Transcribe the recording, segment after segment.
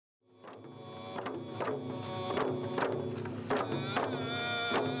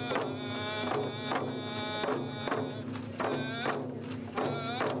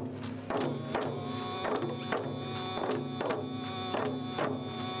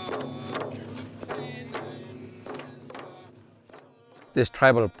This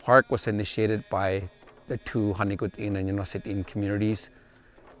tribal park was initiated by the two Xeni Gwet'in and Yunesit'in communities,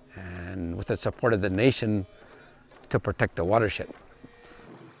 and with the support of the nation to protect the watershed.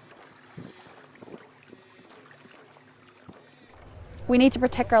 We need to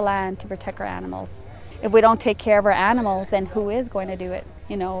protect our land, to protect our animals. If we don't take care of our animals, then who is going to do it?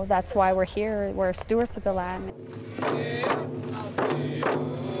 You know, that's why we're here. We're stewards of the land.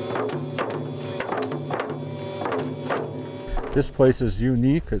 This place is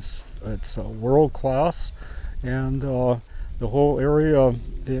unique. It's world class, and the whole area,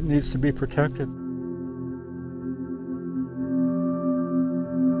 it needs to be protected.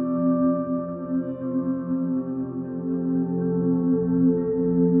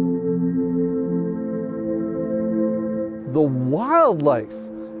 The wildlife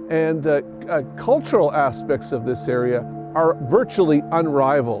and cultural aspects of this area are virtually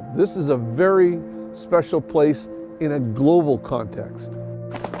unrivaled. This is a very special place in a global context.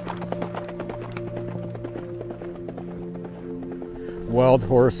 Wild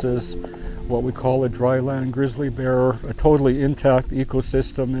horses, what we call a dryland grizzly bear, a totally intact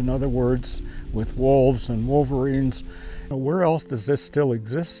ecosystem, in other words, with wolves and wolverines. Where else does this still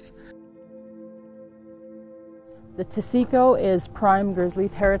exist? The Tsilhqot'in is prime grizzly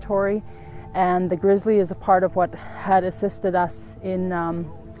territory, and the grizzly is a part of what had assisted us in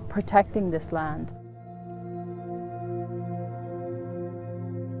protecting this land.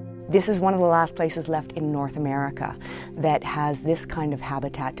 This is one of the last places left in North America that has this kind of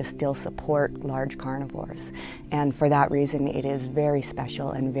habitat to still support large carnivores. And for that reason, it is very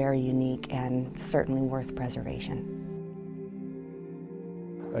special and very unique and certainly worth preservation.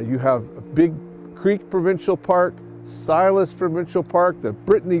 You have a Big Creek Provincial Park, Silas Provincial Park, the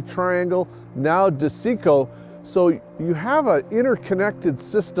Brittany Triangle, now Dasiqox. So you have an interconnected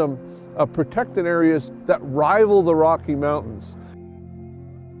system of protected areas that rival the Rocky Mountains.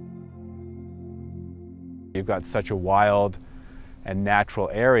 You've got such a wild and natural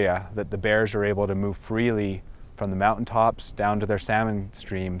area that the bears are able to move freely from the mountaintops down to their salmon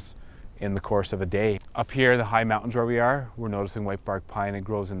streams in the course of a day. Up here, the high mountains where we are, we're noticing whitebark pine. It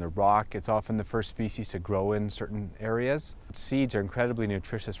grows in the rock. It's often the first species to grow in certain areas. Seeds are incredibly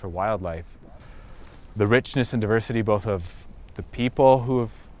nutritious for wildlife. The richness and diversity both of the people who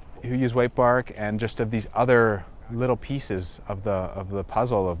use whitebark and just of these other little pieces of the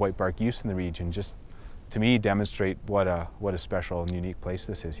puzzle of whitebark use in the region just, to me, demonstrate what a special and unique place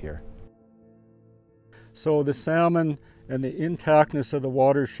this is here. So the salmon and the intactness of the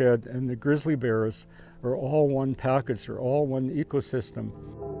watershed and the grizzly bears are all one package, they're all one ecosystem.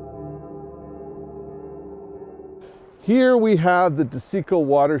 Here we have the Dasiqox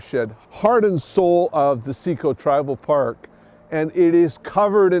watershed, heart and soul of Dasiqox Tribal Park, and it is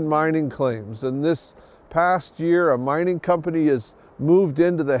covered in mining claims. And this past year, a mining company has moved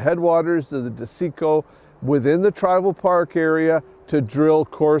into the headwaters of the Dasiqox within the tribal park area to drill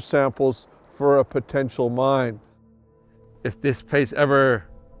core samples for a potential mine. If this place ever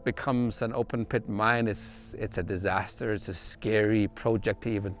becomes an open pit mine, it's a disaster. It's a scary project to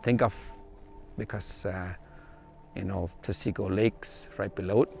even think of because, you know, Tsilhqot'in Lake's right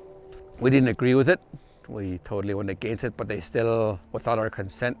below it. We didn't agree with it. We totally went against it, but they still, without our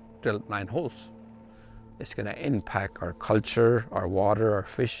consent, drilled 9 holes. It's going to impact our culture, our water, our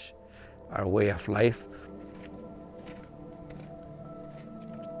fish, our way of life.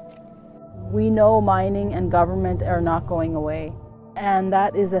 We know mining and government are not going away, and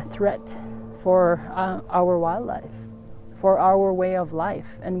that is a threat for our wildlife, for our way of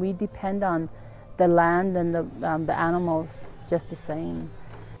life, and we depend on the land and the animals just the same.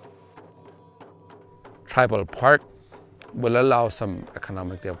 Tribal Park will allow some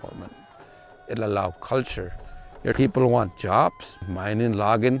economic development. It'll allow culture. Your people want jobs, mining,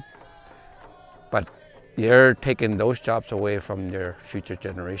 logging, but you're taking those jobs away from their future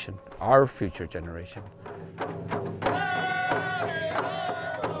generation, our future generation.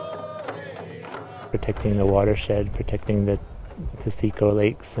 Protecting the watershed, protecting the Tsilhqot'in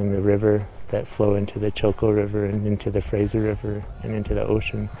lakes and the river that flow into the Tsilhqot'in River and into the Fraser River and into the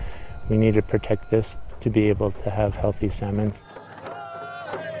ocean. We need to protect this to be able to have healthy salmon.